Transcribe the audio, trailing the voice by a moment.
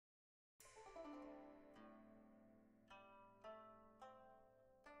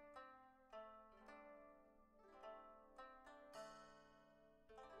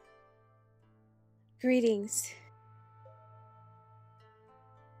Greetings.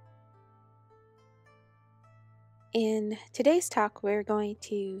 In today's talk, we're going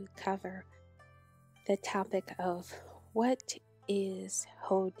to cover the topic of what is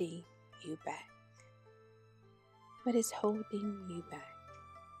holding you back. What is holding you back?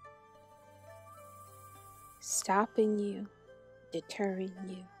 Stopping you, deterring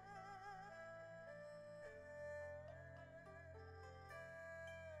you.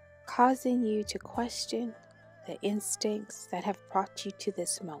 Causing you to question the instincts that have brought you to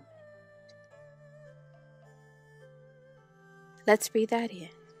this moment. Let's breathe that in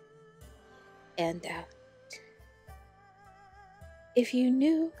and out. If you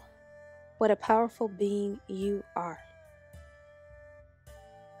knew what a powerful being you are,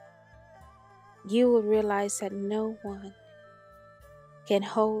 you will realize that no one can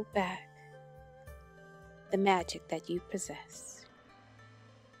hold back the magic that you possess.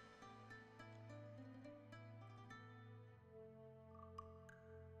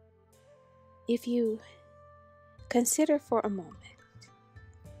 If you consider for a moment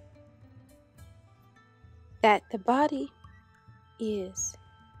that the body is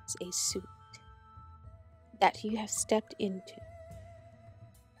a suit that you have stepped into.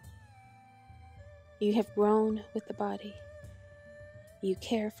 You have grown with the body. You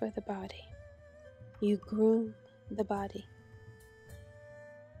care for the body. You groom the body.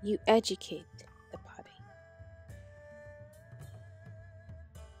 You educate the body.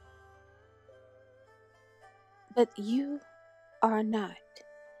 But you are not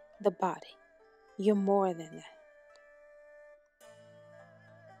the body. You're more than that.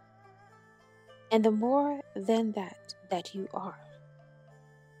 And the more than that you are,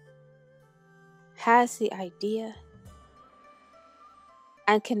 has the idea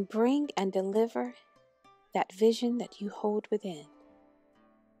and can bring and deliver that vision that you hold within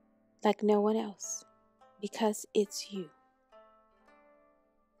like no one else, because it's you.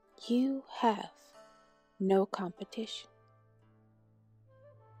 You have no competition.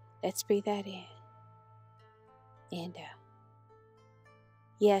 Let's breathe that in and out.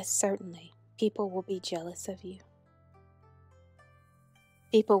 Yes, certainly, people will be jealous of you.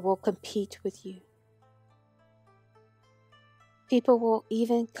 People will compete with you. People will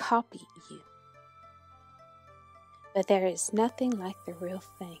even copy you. But there is nothing like the real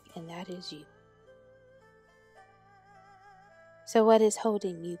thing, and that is you. So what is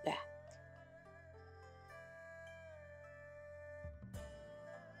holding you back?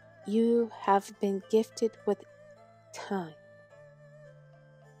 You have been gifted with time.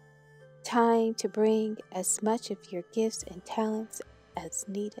 Time to bring as much of your gifts and talents as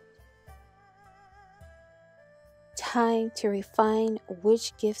needed. Time to refine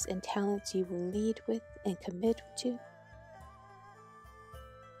which gifts and talents you will lead with and commit to.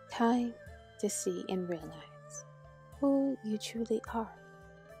 Time to see and realize who you truly are,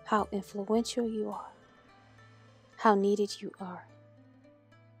 how influential you are, how needed you are,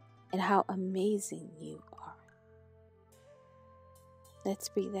 and how amazing you are. Let's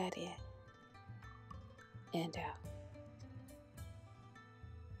breathe that in and out.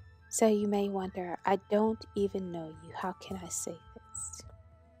 So you may wonder, I don't even know you. How can I say this?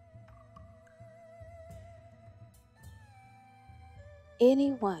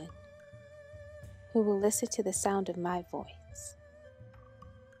 Anyone who will listen to the sound of my voice,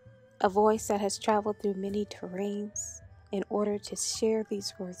 a voice that has traveled through many terrains in order to share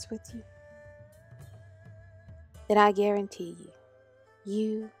these words with you, then I guarantee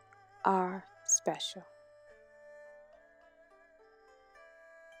you are special.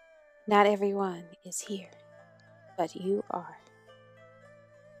 Not everyone is here, but you are.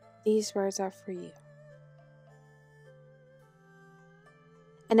 These words are for you.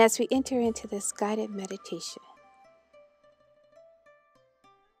 And as we enter into this guided meditation,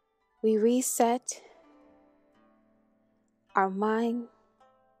 we reset our mind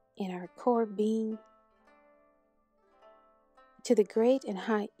and our core being to the great and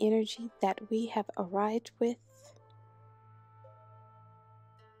high energy that we have arrived with.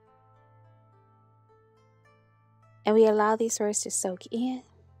 And we allow these words to soak in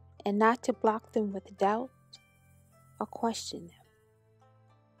and not to block them with doubt or question them.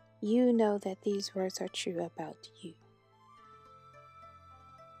 You know that these words are true about you.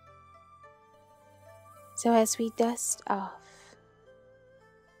 So as we dust off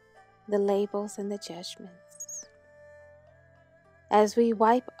the labels and the judgments, as we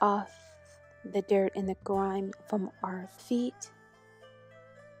wipe off the dirt and the grime from our feet,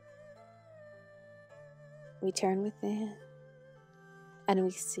 we turn within and we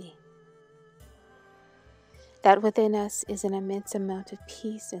see that within us is an immense amount of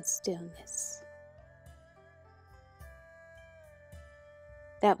peace and stillness.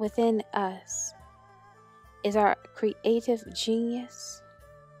 that within us is our creative genius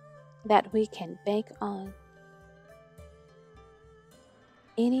that we can bank on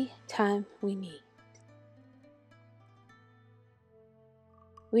any time we need.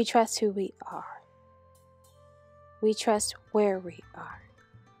 We trust who we are. We trust where we are.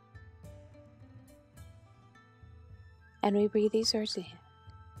 And we breathe these words in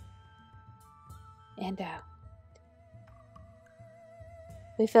and out.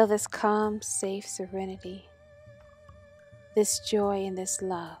 We feel this calm, safe serenity, this joy and this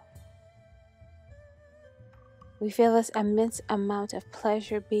love. We feel this immense amount of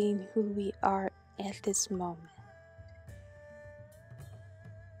pleasure being who we are at this moment.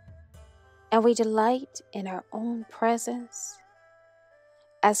 And we delight in our own presence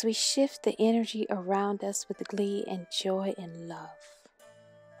as we shift the energy around us with glee and joy and love.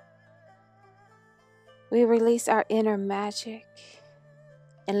 We release our inner magic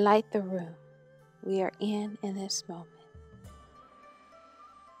and light the room we are in this moment.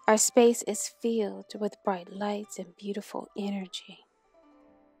 Our space is filled with bright lights and beautiful energy,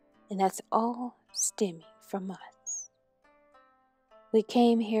 and that's all stemming from us. We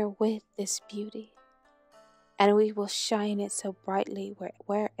came here with this beauty, and we will shine it so brightly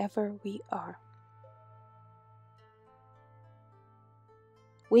wherever we are.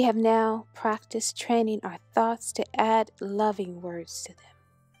 We have now practiced training our thoughts to add loving words to them,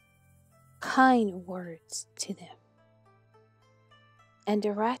 kind words to them, and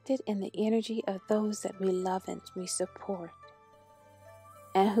directed in the energy of those that we love and we support,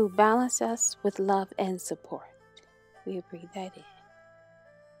 and who balance us with love and support. We breathe that in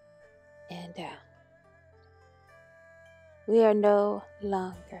and out. We are no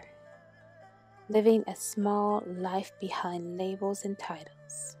longer living a small life behind labels and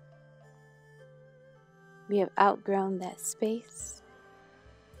titles. We have outgrown that space,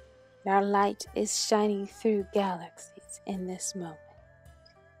 and our light is shining through galaxies in this moment.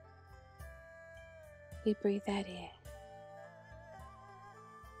 We breathe that in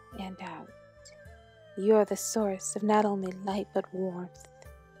and out. You are the source of not only light but warmth.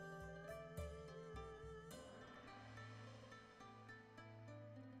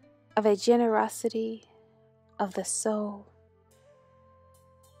 Of a generosity of the soul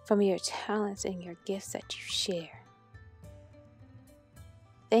from your talents and your gifts that you share.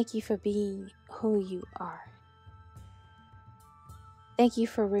 Thank you for being who you are. Thank you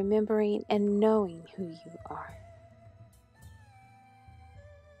for remembering and knowing who you are.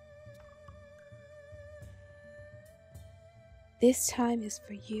 This time is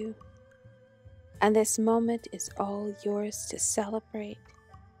for you, and this moment is all yours to celebrate,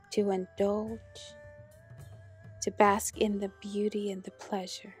 to indulge, to bask in the beauty and the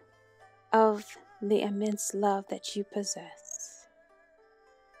pleasure of the immense love that you possess.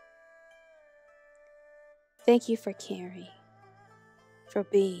 Thank you for caring, for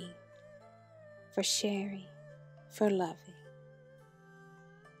being, for sharing, for loving.